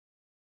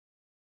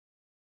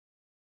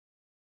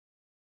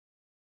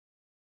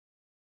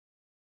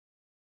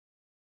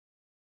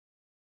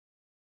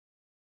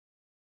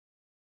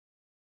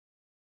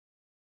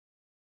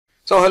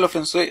So hello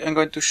friends, today I'm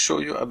going to show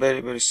you a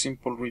very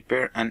simple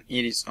repair, and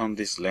it is on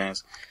this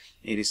lens.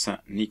 It is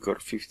a Nikkor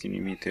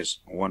 50mm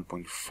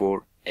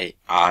 1.4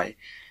 AI,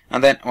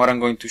 and then what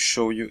I'm going to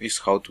show you is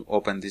how to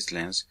open this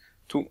lens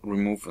to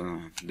remove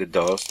the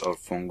dust or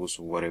fungus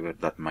or whatever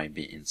that might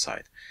be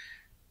inside.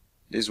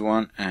 This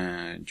one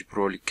you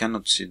probably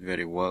cannot see it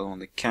very well on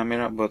the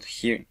camera, but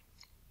here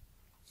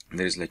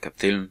there is like a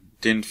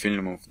thin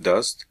film of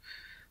dust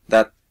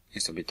that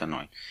is a bit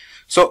annoying.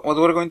 So what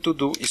we're going to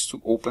do is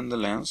to open the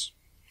lens.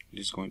 It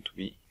is going to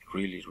be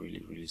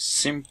really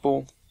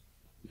simple.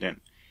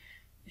 Then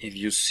if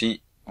you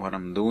see what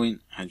I'm doing,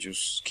 I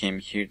just came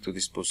here to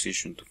this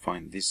position to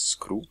find this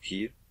screw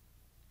here.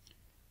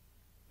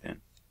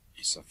 Then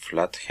it's a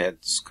flathead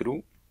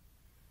screw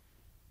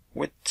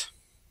with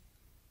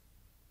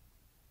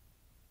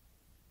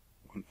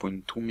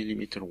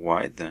 1.2mm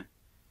wide.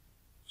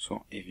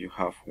 So if you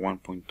have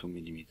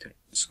 1.2mm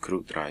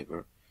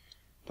screwdriver,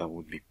 that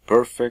would be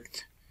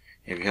perfect.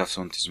 If you have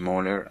something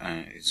smaller,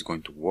 it's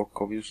going to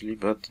work obviously,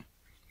 but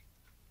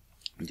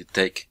you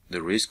take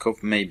the risk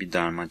of maybe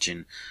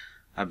damaging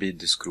a bit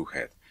the screw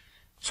head.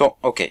 So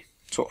okay,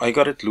 so I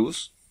got it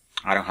loose.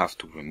 I don't have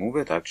to remove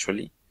it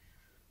actually.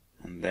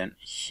 And then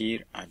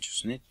here I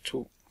just need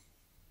to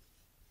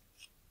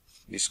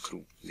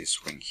screw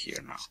this ring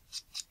here now.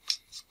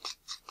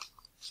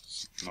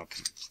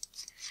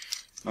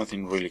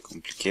 Nothing really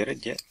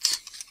complicated yet.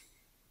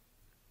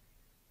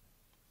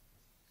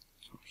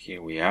 So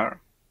here we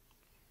are.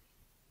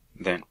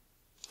 Then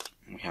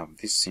we have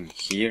this in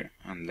here,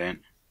 and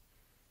then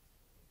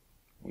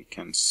we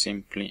can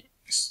simply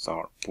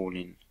start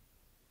pulling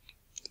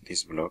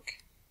this block.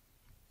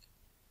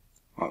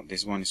 Well,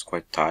 this one is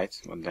quite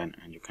tight, but then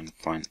you can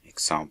find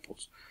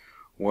examples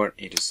where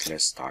it is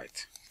less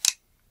tight.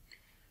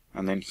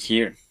 And then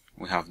here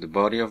we have the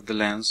body of the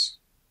lens,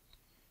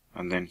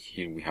 and then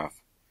here we have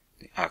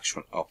the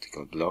actual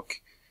optical block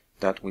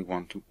that we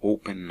want to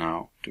open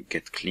now to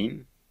get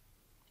clean.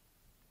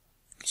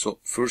 So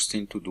first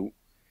thing to do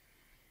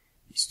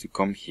is to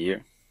come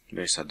here.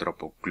 There's a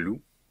drop of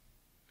glue.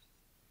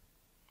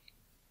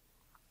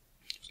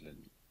 Just let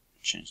me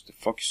change the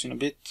focusing a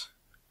bit.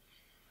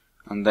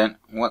 And then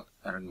what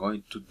I'm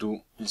going to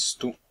do is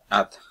to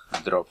add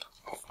a drop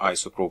of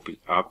isopropyl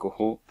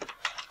alcohol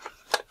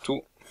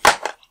to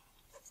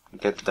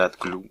get that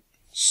glue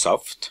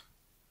soft.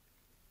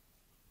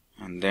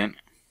 And then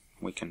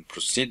we can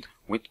proceed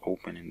with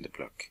opening the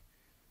block.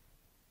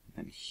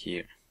 And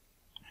here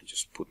I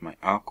just put my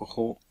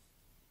alcohol.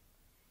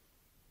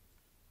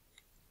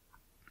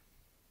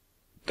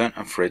 Don't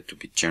afraid to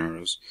be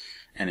generous.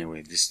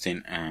 Anyway, this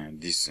thing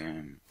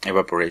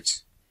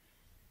evaporates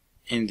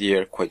in the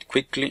air quite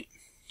quickly,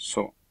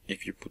 so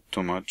if you put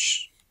too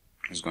much,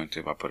 it's going to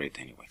evaporate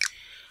anyway.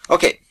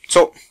 Okay,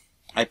 so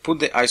I put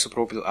the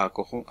isopropyl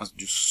alcohol as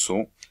you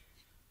saw,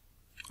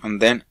 and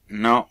then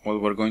now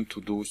what we're going to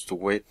do is to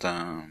wait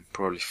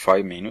probably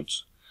 5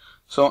 minutes.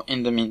 So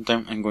in the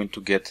meantime, I'm going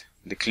to get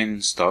the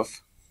cleaning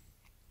stuff,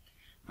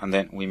 and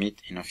then we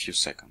meet in a few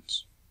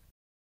seconds.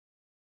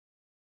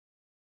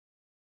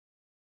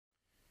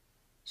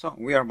 So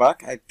we are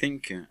back. I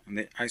think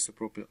the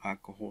isopropyl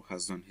alcohol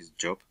has done his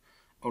job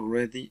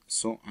already.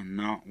 So and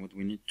now what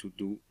we need to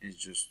do is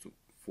just to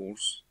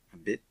force a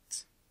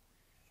bit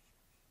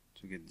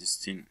to get this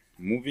thing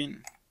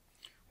moving.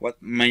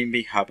 What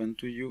maybe happen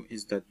to you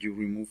is that you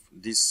remove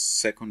this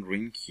second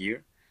ring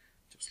here.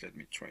 Just let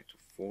me try to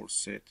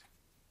force it.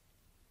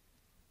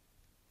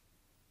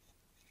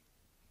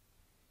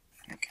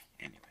 Okay,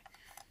 anyway.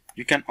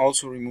 You can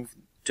also remove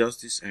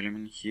just this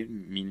element here,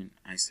 meaning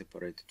I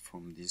separated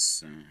from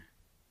this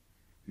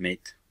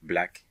matte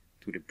black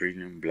to the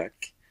brilliant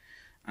black.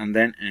 And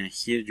then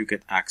here you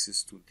get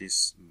access to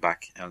this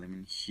back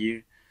element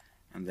here.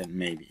 And then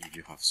maybe if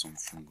you have some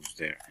fungus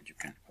there, you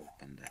can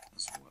open that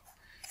as well.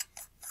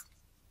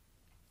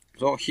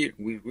 So here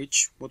we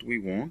reach what we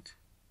want.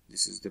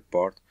 This is the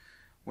part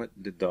where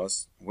the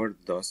dust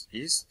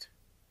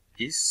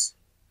is.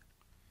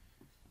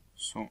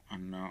 So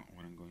and now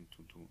what I'm going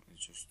to do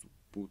is just to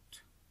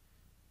put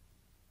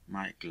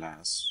my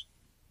glass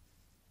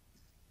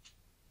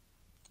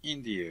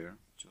in the air.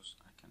 Just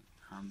I can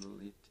handle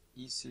it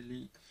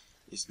easily.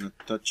 It's not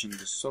touching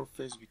the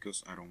surface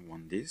because I don't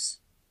want this.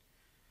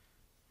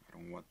 I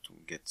don't want to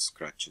get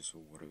scratches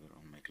or whatever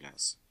on my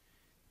glass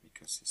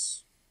because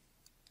it's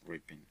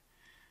ripping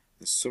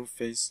the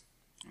surface.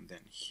 And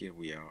then here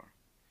we are.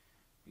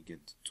 We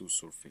get the two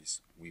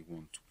surfaces we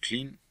want to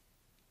clean.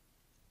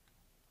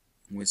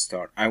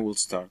 I will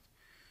start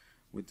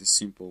with the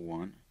simple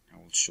one. I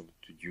will show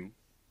it to you.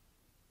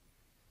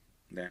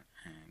 Then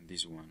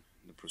this one,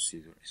 the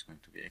procedure is going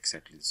to be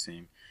exactly the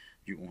same.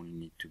 You only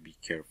need to be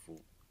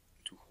careful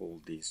to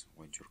hold this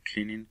when you're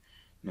cleaning,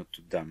 not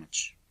to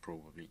damage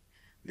probably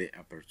the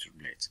aperture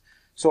blades.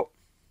 So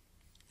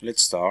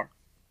let's start.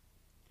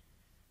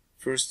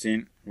 First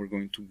thing, we're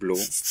going to blow.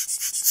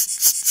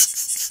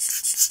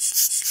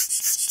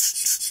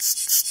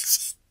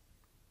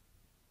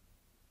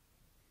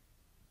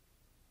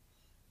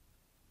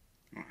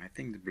 I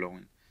think the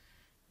blowing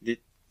did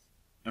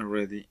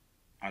already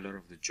a lot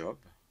of the job,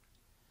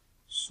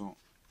 so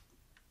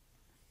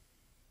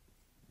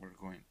we're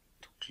going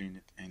to clean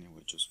it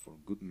anyway just for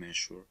good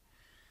measure.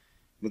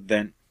 But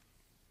then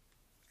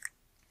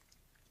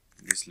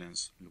this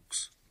lens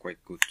looks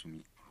quite good to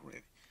me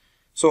already.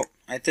 So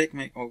I take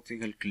my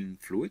optical cleaning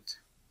fluid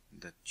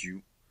that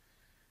you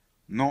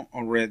know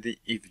already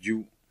if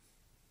you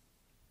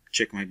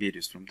check my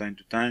videos from time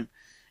to time.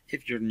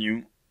 If you're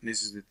new,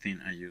 this is the thing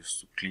I use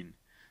to clean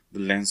the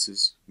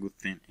lenses. Good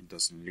thing it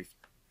doesn't leave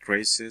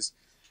traces.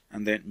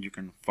 And then you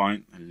can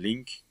find a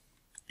link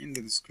in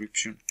the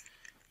description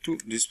to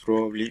this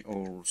probably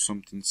or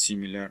something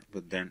similar,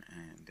 but then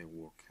they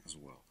work as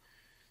well.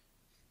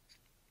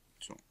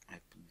 So I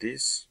put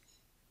this,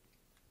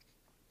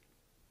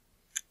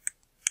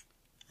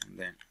 and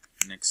then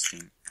next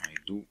thing I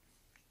do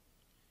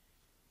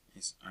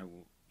is I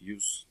will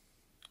use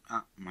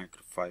a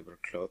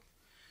microfiber cloth.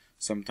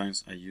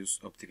 Sometimes I use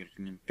optical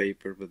cleaning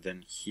paper, but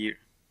then here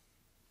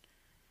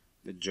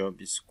the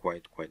job is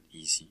quite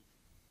easy,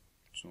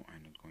 so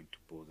I'm not going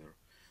to bother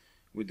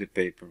with the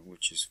paper,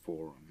 which is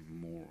for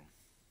more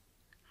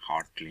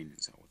hard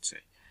cleanings, I would say.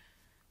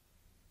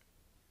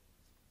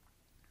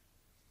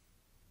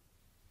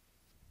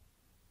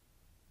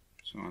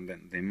 So, and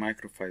then the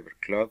microfiber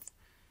cloth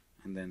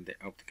and then the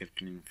optical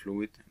cleaning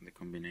fluid, and the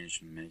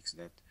combination makes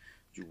that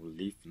you will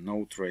leave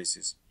no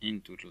traces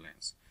into the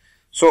lens.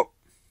 So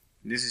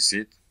this is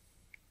it.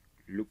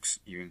 Looks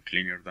even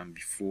cleaner than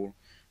before,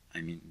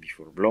 I mean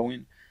before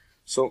blowing.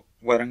 So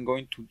what I'm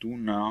going to do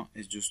now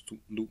is just to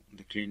do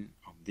the cleaning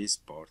of this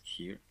part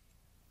here.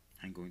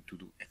 I'm going to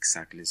do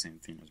exactly the same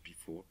thing as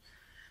before,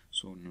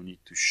 so no need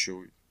to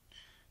show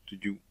to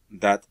you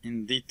that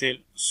in detail.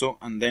 So,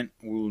 and then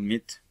we will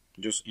meet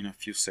just in a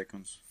few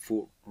seconds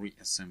for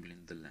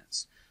reassembling the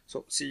lens.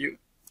 So see you.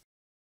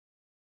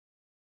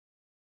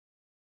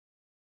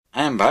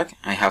 I am back.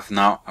 I have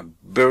now a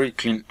very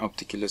clean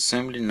optical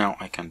assembly. Now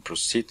I can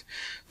proceed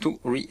to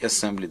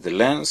reassemble the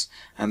lens,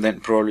 and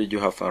then probably you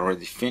have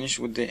already finished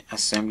with the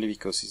assembly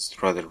because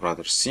it's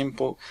rather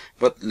simple.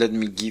 But let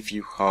me give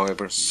you,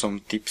 however, some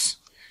tips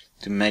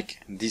to make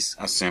this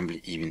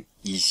assembly even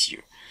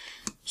easier.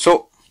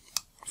 So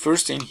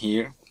first in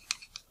here,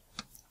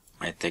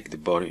 I take the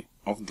body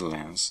of the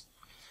lens,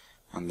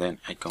 and then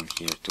I come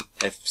here to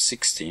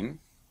f16.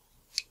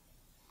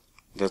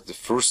 That's the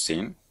first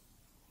thing.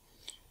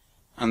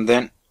 And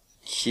then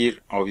here,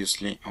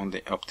 obviously, on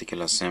the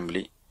optical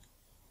assembly,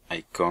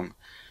 I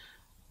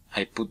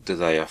put the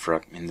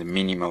diaphragm in the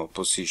minimal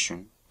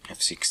position,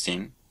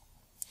 f16,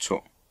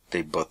 so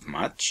they both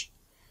match,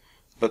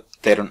 but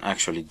they don't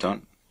actually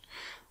done.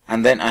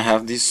 And then I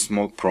have this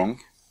small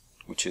prong,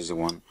 which is the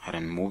one that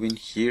I'm moving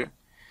here,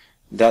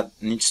 that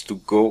needs to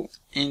go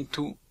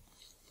into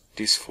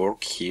this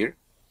fork here,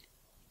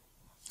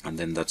 and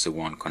then that's the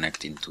one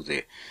connecting to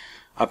the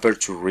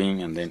aperture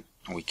ring, and then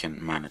we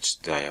can manage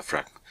the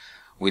diaphragm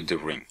with the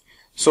ring.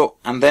 So,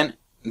 and then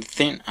the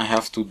thing I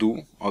have to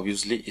do,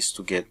 obviously, is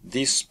to get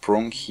this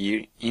prong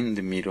here in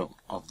the middle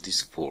of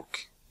this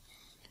fork.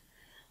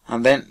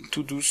 And then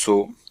to do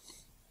so,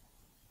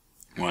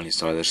 well,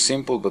 it's rather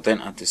simple, but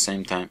then at the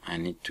same time I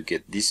need to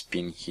get this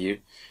pin here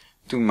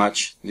to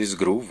match this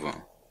groove.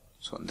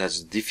 So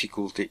that's the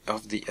difficulty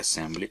of the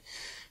assembly.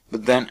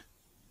 But then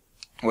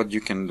what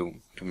you can do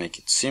to make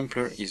it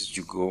simpler is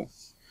you go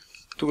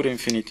to the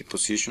infinity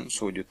position.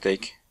 So you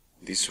take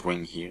this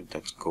ring here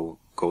that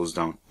goes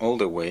down all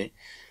the way,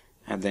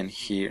 and then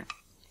here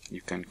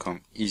you can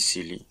come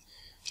easily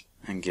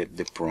and get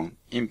the prong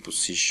in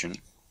position,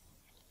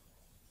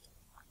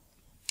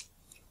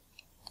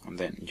 and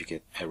then you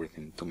get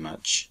everything to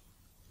match,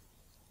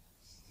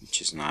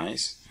 which is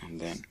nice. And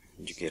then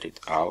you get it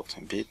out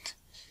a bit,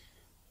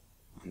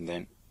 and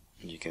then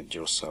you get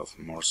yourself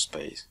more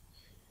space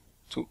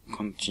to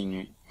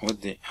continue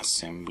with the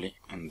assembly.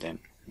 And then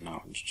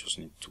now you just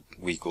need to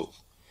wiggle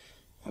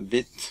a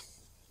bit.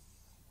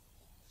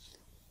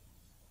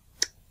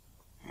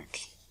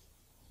 Okay,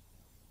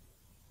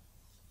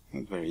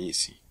 not very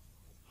easy.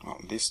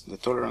 Well, the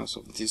tolerance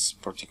of this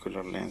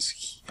particular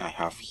lens I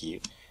have here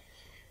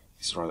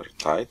is rather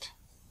tight,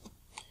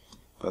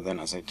 but then,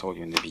 as I told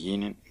you in the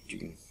beginning,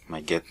 you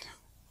might get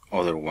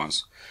other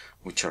ones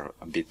which are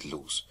a bit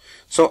loose.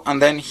 So,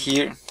 and then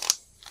here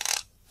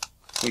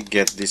we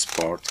get this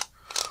part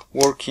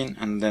working,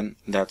 and then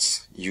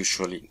that's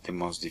usually the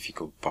most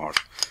difficult part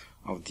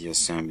of the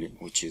assembly,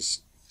 which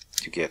is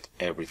to get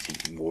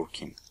everything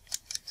working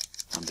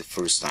on the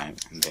first time.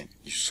 And then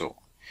you saw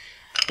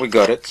we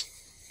got it.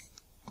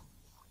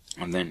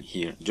 And then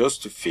here,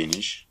 just to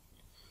finish,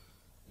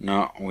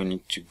 now we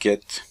need to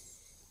get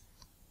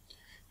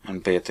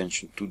and pay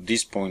attention to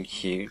this point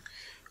here,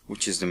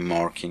 which is the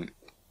marking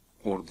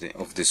or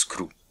of the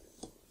screw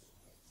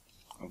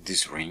of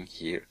this ring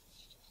here.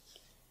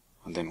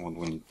 And then what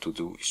we need to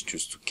do is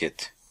just to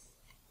get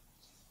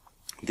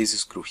this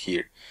screw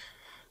here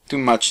to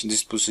match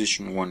this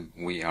position when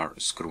we are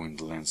screwing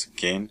the lens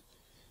again.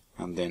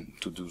 And then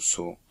to do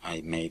so,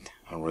 I made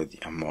already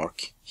a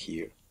mark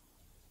here.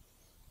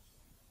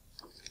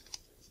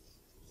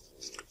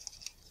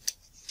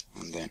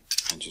 and then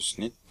I just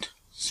need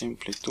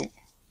simply to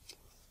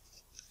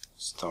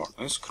start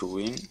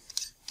screwing.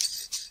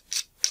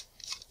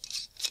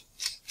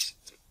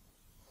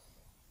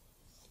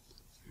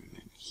 And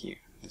then here,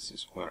 this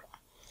is where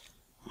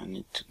I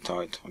need to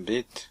tighten a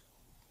bit,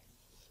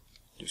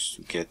 just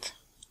to get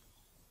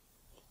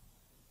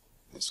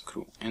the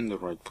screw in the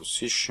right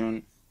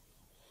position.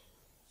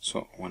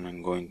 So when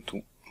I'm going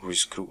to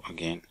rescrew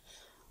again,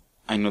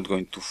 I'm not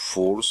going to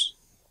force,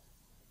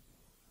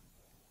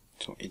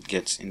 so it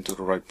gets into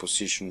the right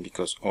position,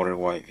 because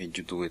otherwise if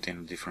you do it in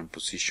a different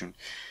position,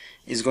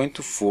 it's going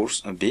to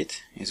force a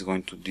bit, it's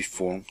going to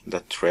deform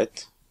the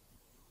thread,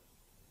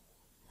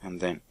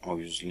 and then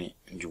obviously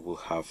you will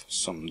have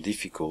some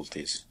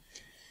difficulties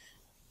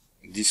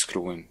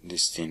descrewing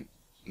this thing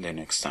the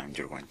next time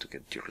you're going to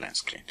get your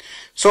lens clean.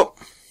 So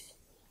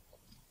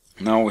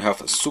now we have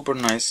a super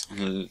nice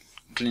and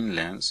clean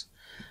lens,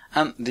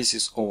 and this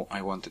is all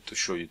I wanted to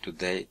show you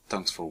today.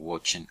 Thanks for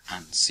watching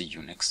and see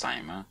you next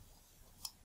time.